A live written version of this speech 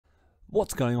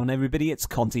What's going on, everybody? It's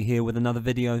Conti here with another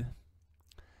video.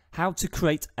 How to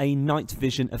create a night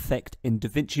vision effect in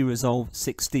DaVinci Resolve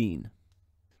 16.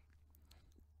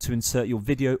 To insert your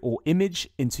video or image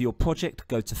into your project,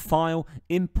 go to File,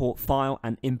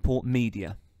 and Import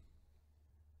Media.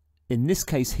 In this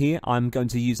case here, I'm going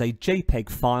to use a JPEG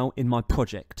file in my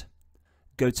project.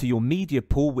 Go to your media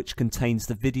pool, which contains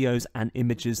the videos and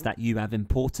images that you have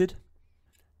imported.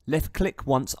 Left click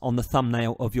once on the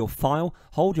thumbnail of your file,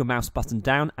 hold your mouse button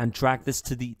down and drag this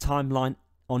to the timeline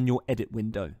on your edit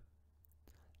window.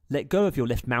 Let go of your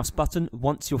left mouse button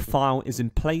once your file is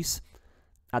in place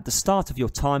at the start of your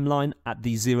timeline at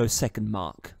the 0-second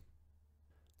mark.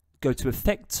 Go to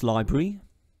Effects Library,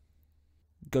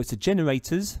 go to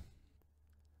Generators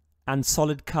and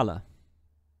Solid Color.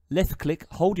 Left click,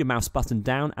 hold your mouse button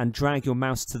down and drag your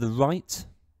mouse to the right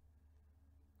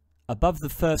above the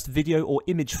first video or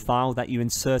image file that you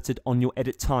inserted on your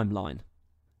edit timeline.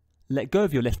 Let go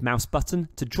of your left mouse button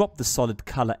to drop the solid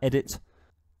color edit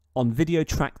on video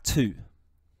track 2.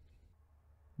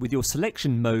 With your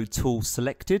selection mode tool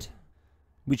selected,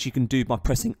 which you can do by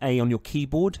pressing A on your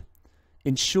keyboard,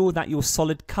 ensure that your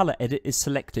solid color edit is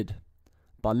selected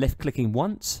by left clicking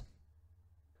once.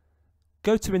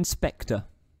 Go to Inspector.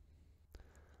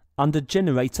 Under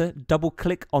Generator, double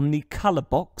click on the color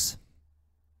box,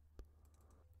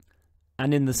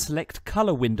 and in the Select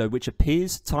Color window which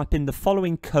appears, type in the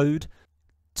following code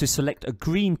to select a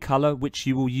green color which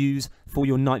you will use for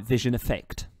your night vision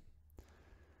effect.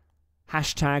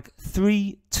 Hashtag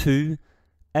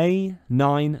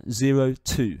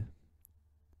 32A902.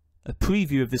 A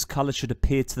preview of this color should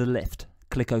appear to the left.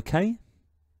 Click OK.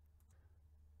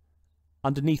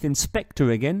 Underneath Inspector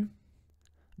again,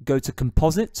 go to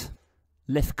Composite,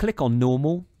 left click on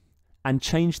Normal and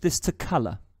change this to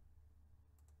Color.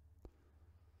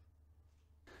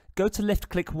 Go to left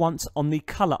click once on the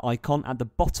color icon at the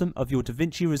bottom of your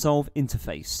DaVinci Resolve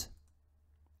interface.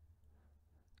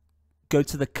 Go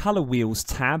to the Color Wheels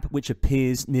tab which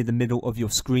appears near the middle of your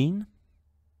screen.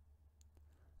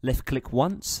 Left click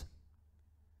once.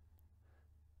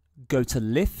 Go to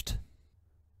Lift.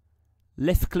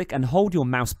 Left click and hold your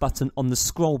mouse button on the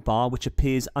scroll bar which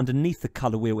appears underneath the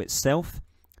color wheel itself.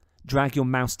 Drag your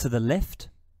mouse to the left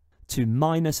to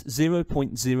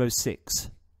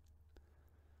 -0.06.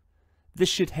 This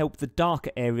should help the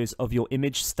darker areas of your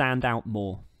image stand out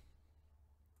more.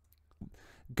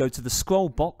 Go to the scroll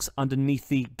box underneath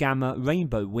the Gamma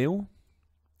Rainbow wheel.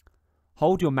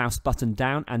 Hold your mouse button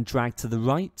down and drag to the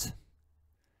right,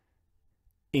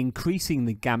 increasing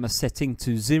the gamma setting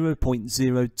to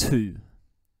 0.02.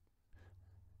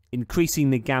 Increasing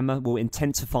the gamma will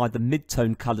intensify the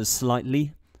midtone colors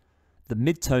slightly. The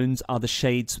midtones are the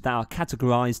shades that are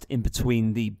categorized in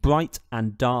between the bright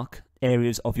and dark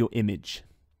areas of your image.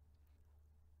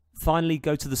 Finally,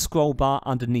 go to the scroll bar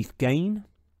underneath Gain.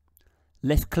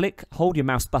 Left click, hold your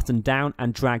mouse button down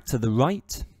and drag to the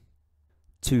right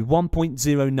to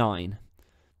 1.09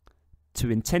 to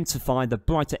intensify the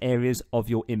brighter areas of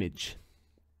your image.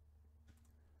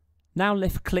 Now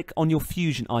left click on your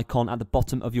fusion icon at the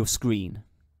bottom of your screen.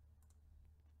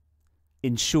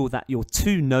 Ensure that your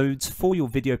two nodes for your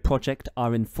video project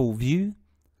are in full view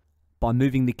by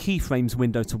moving the keyframes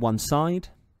window to one side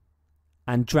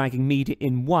and dragging media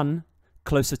in 1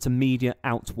 closer to media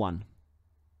out 1.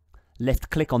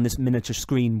 Left click on this miniature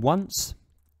screen once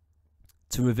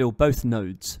to reveal both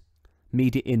nodes,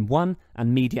 media in 1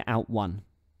 and media out 1.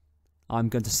 I'm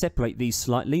going to separate these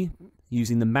slightly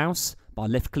using the mouse by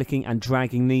left clicking and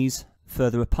dragging these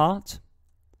further apart.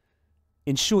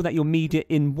 Ensure that your media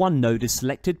in 1 node is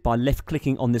selected by left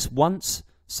clicking on this once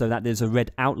so that there's a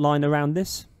red outline around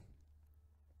this.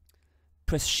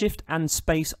 Press Shift and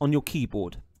Space on your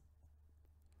keyboard.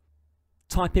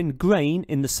 Type in grain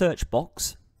in the search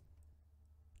box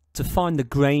to find the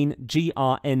grain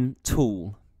GRN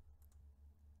tool.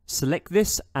 Select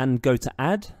this and go to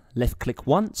Add, left click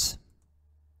once.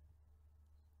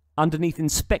 Underneath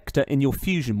Inspector in your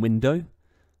Fusion window,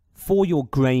 for your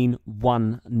grain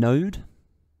 1 node,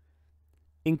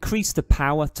 increase the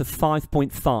power to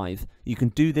 5.5. You can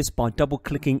do this by double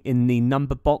clicking in the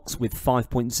number box with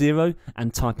 5.0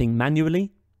 and typing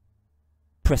manually.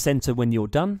 Press enter when you're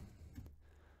done.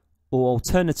 Or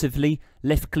alternatively,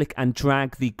 left click and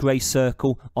drag the grey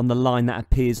circle on the line that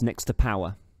appears next to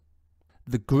power.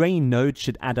 The grain node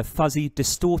should add a fuzzy,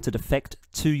 distorted effect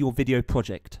to your video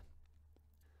project.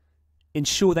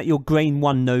 Ensure that your grain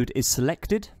 1 node is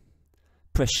selected.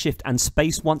 Press Shift and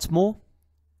Space once more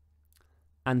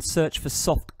and search for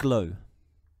soft glow.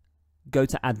 Go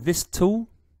to Add this tool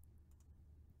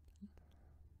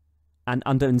and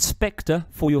under Inspector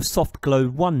for your soft glow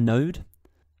 1 node,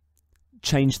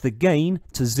 change the gain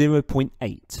to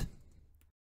 0.8.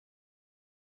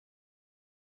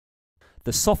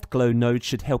 The soft glow node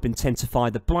should help intensify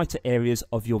the brighter areas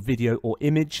of your video or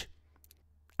image,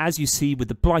 as you see with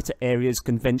the brighter areas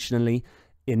conventionally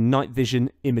in night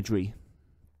vision imagery,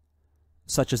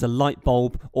 such as a light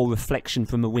bulb or reflection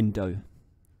from a window.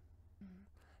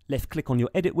 Left click on your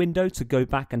edit window to go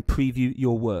back and preview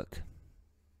your work.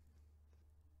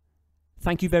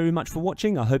 Thank you very much for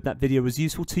watching. I hope that video was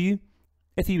useful to you.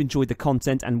 If you enjoyed the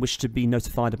content and wish to be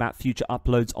notified about future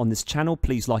uploads on this channel,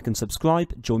 please like and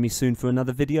subscribe. Join me soon for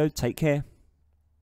another video. Take care.